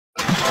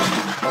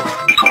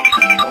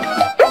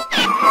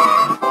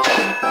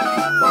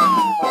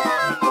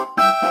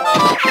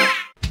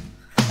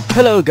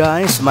Hello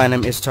guys, my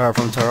name is Tara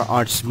from Tara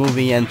Arts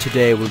Movie, and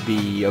today will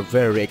be a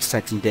very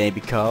exciting day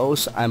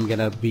because I'm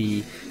gonna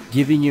be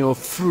giving you a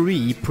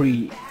free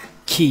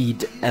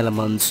pre-keyed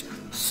elements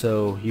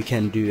so you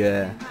can do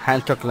a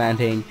Hancock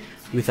landing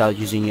without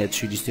using a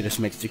 3D Studio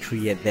Max to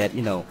create that,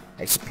 you know,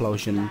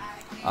 explosion,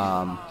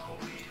 ground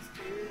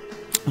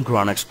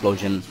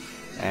explosion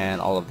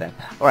and all of that.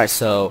 Alright,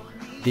 so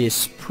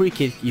this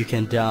pre-kit you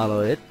can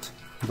download it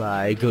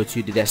by go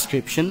to the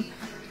description,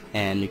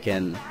 and you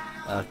can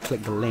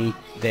click the link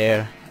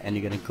there, and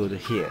you're gonna go to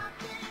here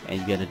and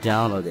you're gonna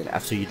download it.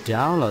 After you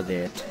download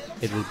it,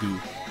 it will be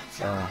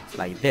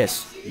like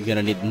this. You're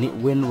gonna need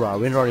WinRAR.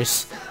 WinRAR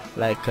is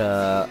like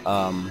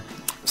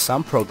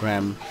some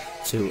program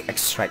to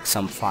extract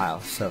some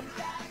files. So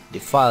the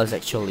file is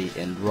actually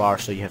in RAR,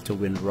 so you have to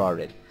WinRAR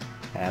it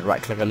and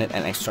right click on it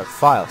and extract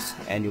files,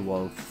 and you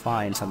will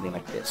find something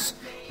like this.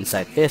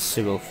 Inside this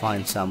you will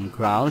find some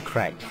ground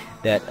crack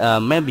that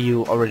maybe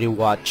you already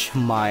watched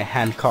my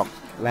Hancock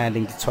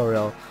landing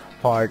tutorial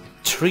part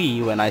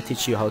 3 when I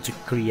teach you how to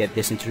create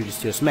this in 3D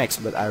Studio Max,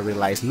 but I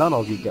realized not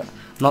all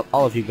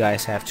of you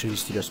guys have 3D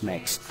Studio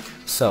Max.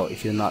 So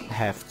if you not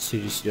have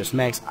 3D Studio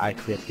Max, I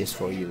create this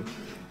for you,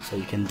 so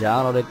you can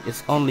download it.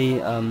 It's only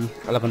 11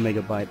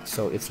 megabytes,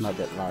 so it's not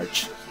that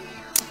large,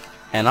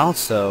 and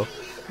also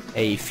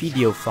a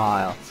video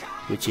file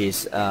which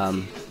is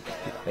a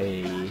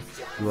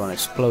ground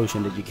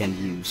explosion that you can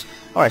use.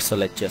 Alright, so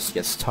let's just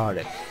get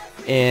started.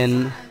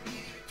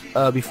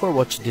 Before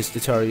watching this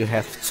tutorial, you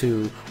have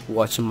to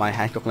watch my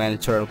Hancock landing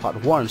tutorial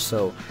part 1,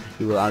 so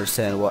you will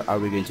understand what are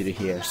we going to do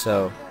here.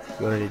 So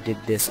we already did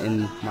this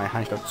in my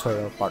Hancock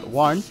tutorial part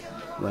 1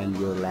 when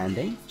you're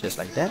landing, just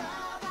like that.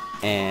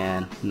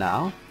 And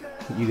now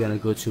you're gonna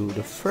go to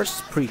the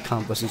first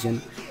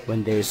pre-composition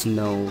when there's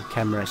no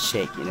camera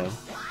shake, you know,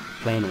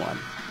 plain one.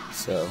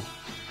 So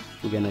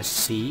we're gonna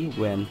see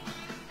when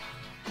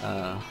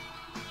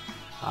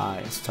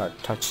I start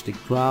touch the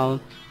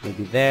ground,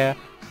 maybe there,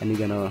 and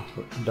you're gonna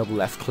double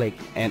left click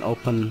and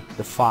open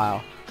the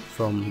file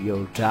from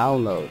your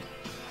download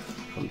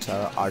from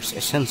Tara Arts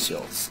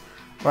Essentials.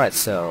 Alright,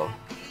 so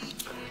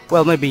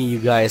well, maybe you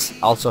guys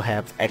also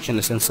have Action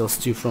Essentials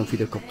too from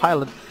Video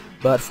Copilot,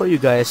 but for you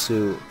guys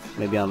who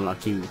maybe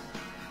unlucky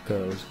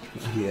because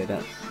you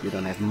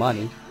don't have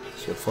money,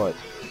 so for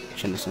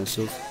Action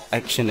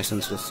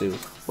Essentials too,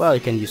 well,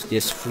 you can use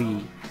this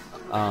free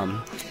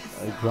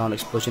ground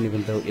explosion,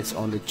 even though it's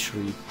only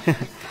 3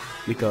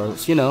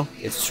 because, you know,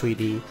 it's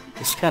 3D,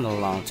 it's kind of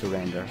long to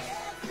render.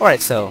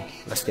 Alright, so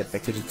let's get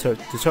back to the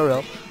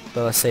tutorial.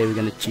 So let's say we're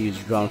gonna choose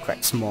ground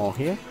crack small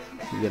here.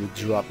 We're gonna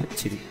drop it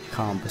to the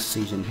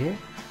composition here.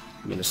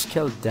 We're gonna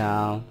scale it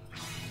down,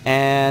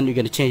 and you're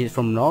gonna change it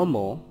from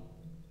normal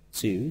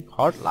to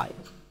hard light,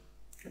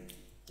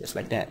 just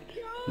like that.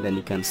 And then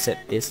you can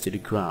set this to the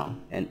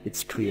ground, and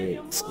it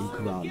creates a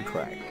ground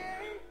crack.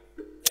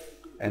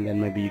 And then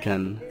maybe you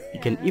can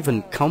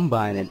even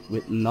combine it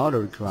with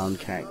another ground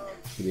crack.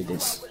 Maybe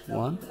this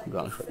one,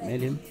 ground crack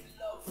medium.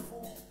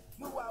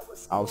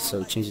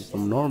 Also change it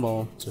from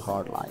normal to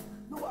hard light.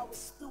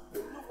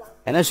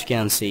 And as you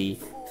can see,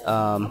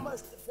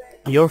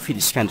 your feed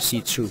is kind of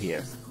see-through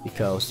here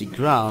because the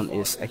ground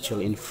is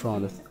actually in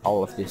front of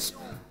all of this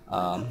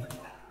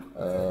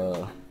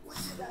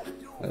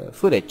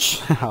footage.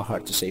 How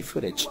hard to say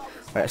footage.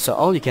 Alright, so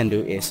all you can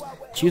do is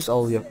choose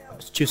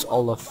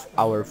all of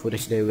our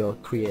footage that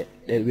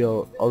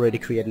we'll already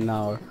create in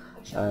our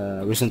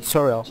recent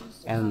tutorial,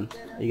 and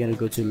you're gonna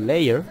go to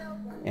layer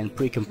and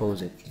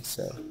pre-compose it.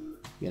 So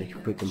you're gonna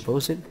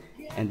pre-compose it,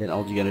 and then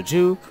all you're gonna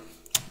do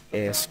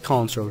is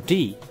Ctrl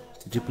D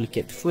to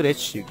duplicate the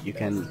footage. You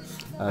can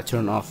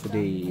turn off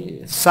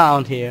the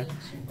sound here,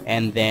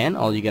 and then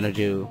all you're gonna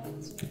do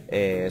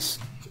is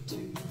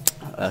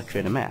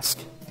create a mask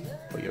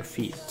for your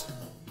feet.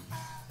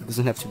 It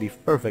doesn't have to be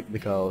perfect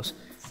because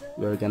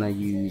we're gonna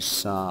use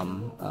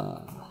some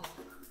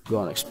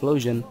ground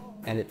explosion,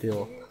 and it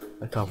will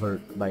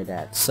covered by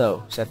that.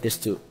 So set this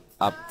to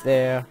up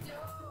there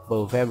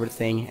above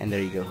everything, and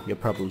there you go, your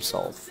problem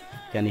solved.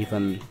 You can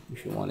even,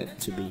 if you want it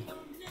to be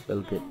a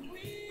little bit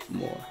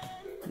more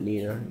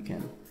neater, you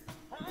can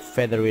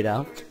feather it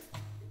out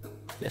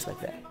just like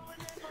that.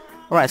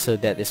 Alright, so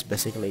that is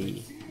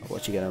basically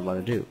what you're gonna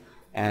want to do.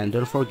 And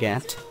don't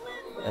forget,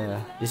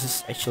 this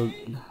is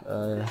actually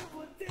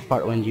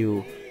part when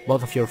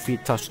both of your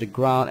feet touch the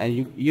ground,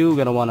 and you're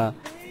gonna wanna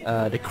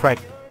the crack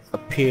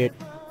appeared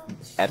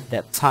at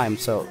that time.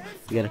 So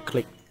you're gonna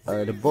click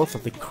both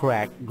of the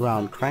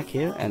ground crack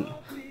here, and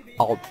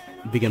Alt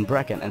begin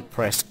bracket, and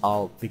press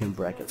Alt begin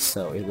bracket,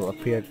 so it will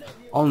appear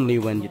only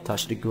when you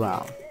touch the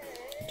ground,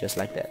 just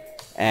like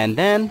that. And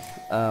then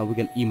we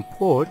can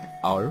import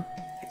our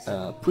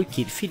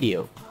pre-keyed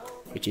video,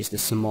 which is the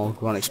small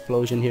ground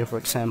explosion here, for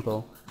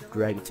example.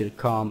 Drag it to the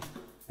comp,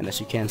 and as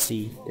you can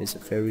see, there's a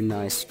very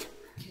nice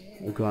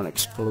ground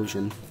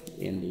explosion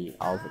in the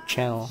alpha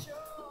channel.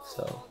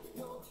 So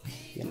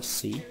you can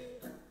see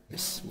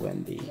this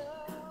when the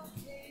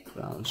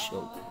ground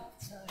should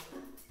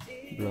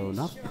blown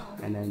up,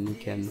 and then you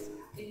can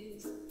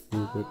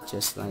move it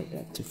just like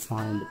that to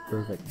find the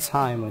perfect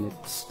time when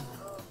it's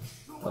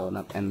blown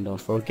up. And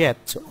don't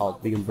forget to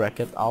alt begin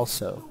bracket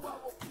also,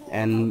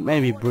 and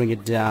maybe bring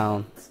it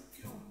down,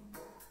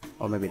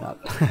 or maybe not.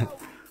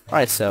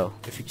 Alright, so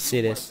if you can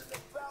see this,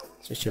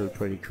 it's actually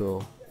pretty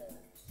cool.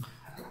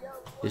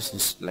 This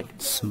is like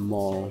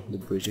small, the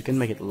bridge, you can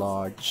make it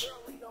large,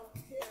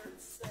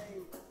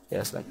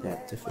 just like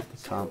that to fit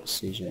the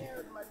composition.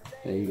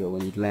 There you go,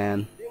 when you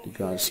land, the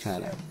ground is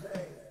kinda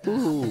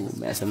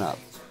messing up.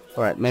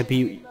 Alright,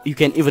 maybe you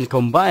can even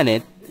combine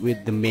it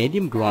with the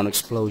medium ground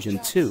explosion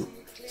too.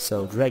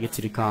 So drag it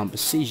to the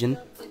composition,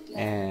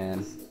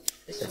 and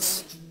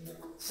let's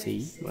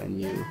see when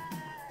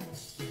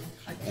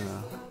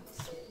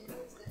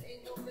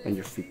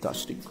your feet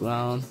touch the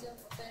ground,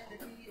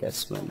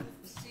 that's when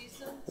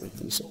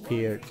everything's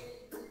appeared.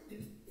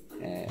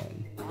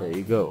 And there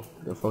you go,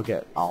 don't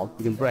forget alt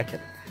begin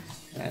bracket,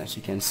 and as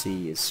you can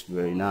see it's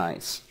very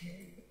nice.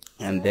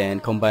 And then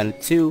combine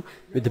it too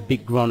with the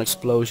big ground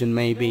explosion,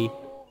 maybe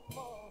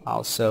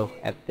also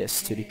add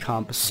this to the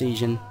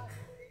composition,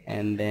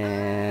 and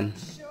then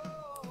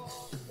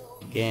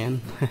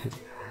again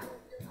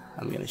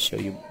I'm gonna show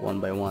you one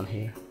by one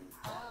here.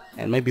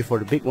 And maybe for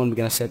the big one we're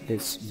gonna set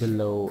this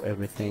below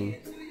everything,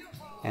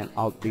 and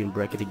alt begin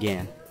bracket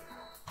again.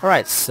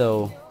 Alright,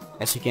 so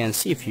as you can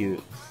see, if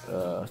you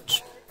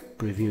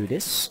preview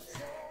this,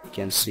 you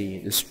can see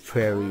this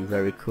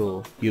very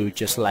cool. You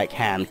just like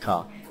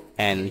Hancock,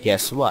 and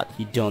guess what,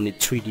 you don't need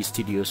 3D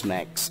Studios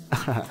Max.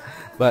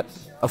 But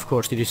of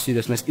course 3D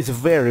Studios Max is a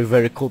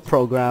very cool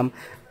program.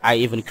 I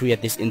even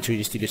create this in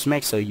 3D Studios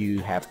Max, so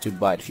you have to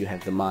buy it if you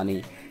have the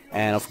money.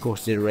 And of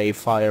course the Ray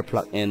Fire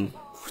plugin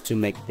to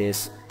make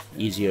this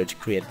easier to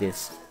create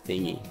this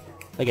thingy.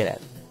 Look at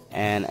that.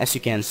 And as you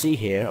can see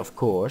here, of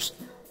course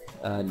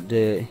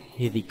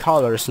the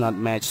color is not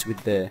matched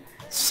with the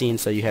scene,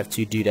 so you have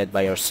to do that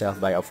by yourself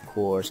by, of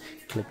course,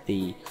 click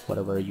the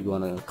whatever you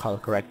want to color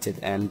correct it,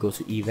 and go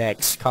to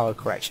EVX color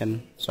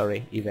correction,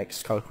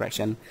 EVX color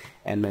correction,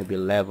 and maybe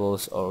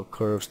levels or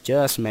curves,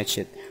 just match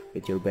it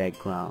with your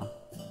background,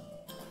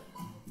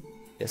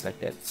 just like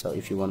that. So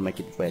if you want to make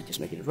it red, just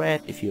make it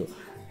red. If you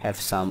have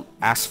some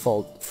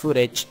asphalt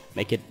footage,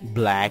 make it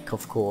black.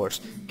 Of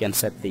course, you can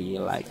set the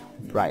like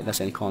brightness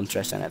and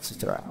contrast and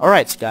etc.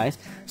 Alright guys,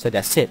 so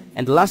that's it.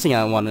 And the last thing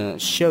I want to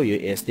show you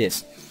is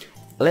this.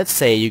 Let's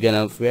say you're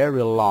gonna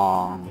very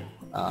long,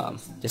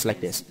 just like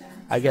this.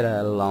 I got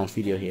a long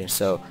video here,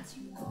 so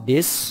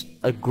this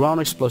ground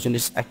explosion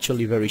is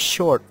actually very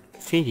short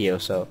video,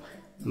 so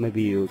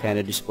maybe you kind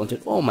of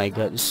disappointed. Oh my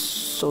god, it's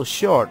so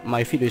short,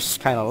 my video is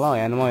kind of long,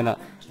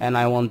 and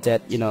I want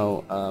that, you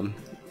know,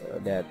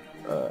 that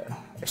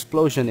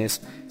explosion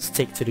is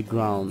stick to the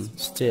ground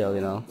still,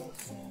 you know.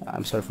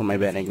 I'm sorry for my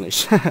bad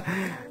English.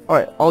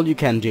 Alright, all you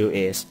can do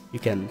is you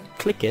can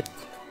click it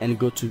and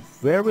go to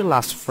very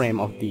last frame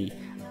of the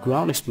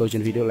ground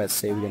explosion video. Let's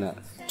say we're gonna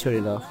turn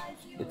it off,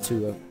 the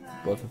two of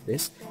both of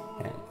this,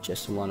 and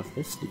just one of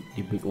this,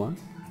 the big one.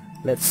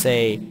 Let's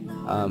say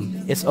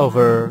it's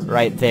over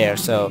right there,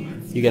 so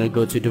you're gonna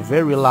go to the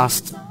very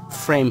last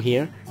frame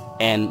here,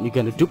 and you're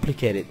gonna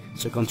duplicate it.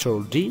 So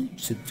Control D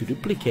to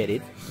duplicate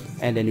it,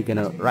 and then you're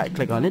gonna right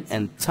click on it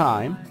and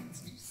time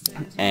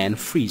and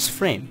freeze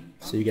frame.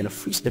 So you're gonna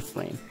freeze the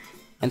frame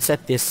and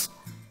set this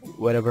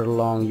whatever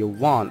long you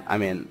want. I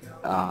mean,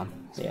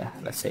 yeah,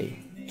 let's say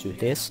to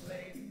this,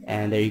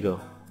 and there you go.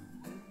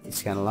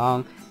 It's kind of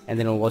long. And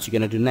then what you're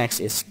gonna do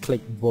next is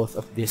click both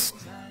of this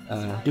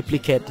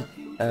duplicate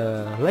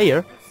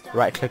layer,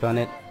 right click on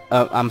it.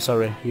 I'm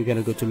sorry, you're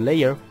gonna go to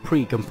layer,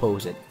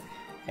 pre-compose it,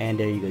 and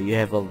there you go. You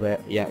have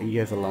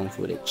a long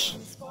footage,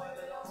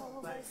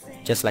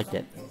 just like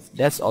that.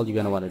 That's all you're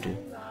gonna want to do.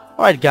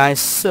 Alright guys,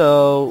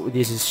 so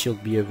this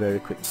should be a very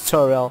quick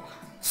tutorial.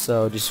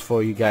 So this is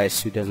for you guys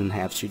who doesn't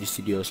have 3D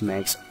Studios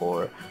Max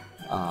or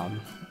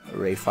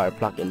Ray Fire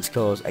plugins,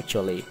 because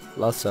actually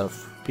lots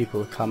of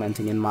people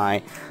commenting in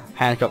my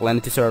Hancock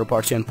landing tutorial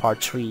part 2 and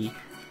part 3,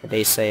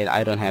 they say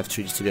I don't have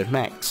 3D Studios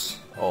Max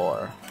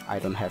or I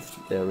don't have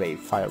the Ray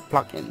Fire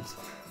plugins.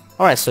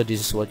 Alright, so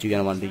this is what you're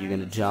gonna want to do. You're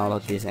gonna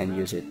download this and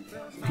use it.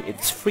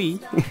 It's free.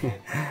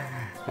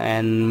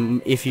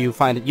 And if you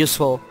find it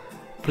useful,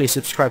 please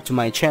subscribe to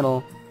my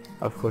channel.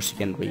 Of course you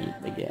can read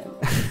again.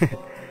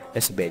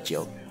 That's a bad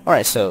joke.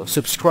 Alright, so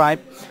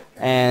subscribe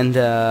and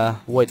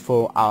wait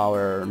for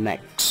our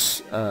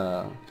next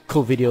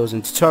cool videos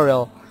and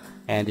tutorial.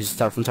 And this is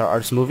Star from Star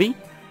Artist Movie.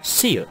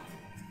 See you.